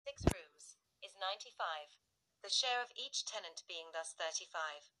95, the share of each tenant being thus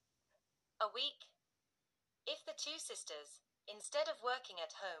 35 a week. If the two sisters, instead of working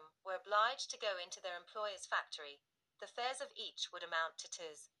at home, were obliged to go into their employer's factory, the fares of each would amount to 2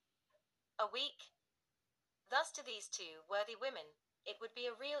 a week. Thus to these two worthy women, it would be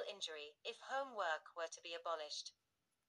a real injury if home work were to be abolished.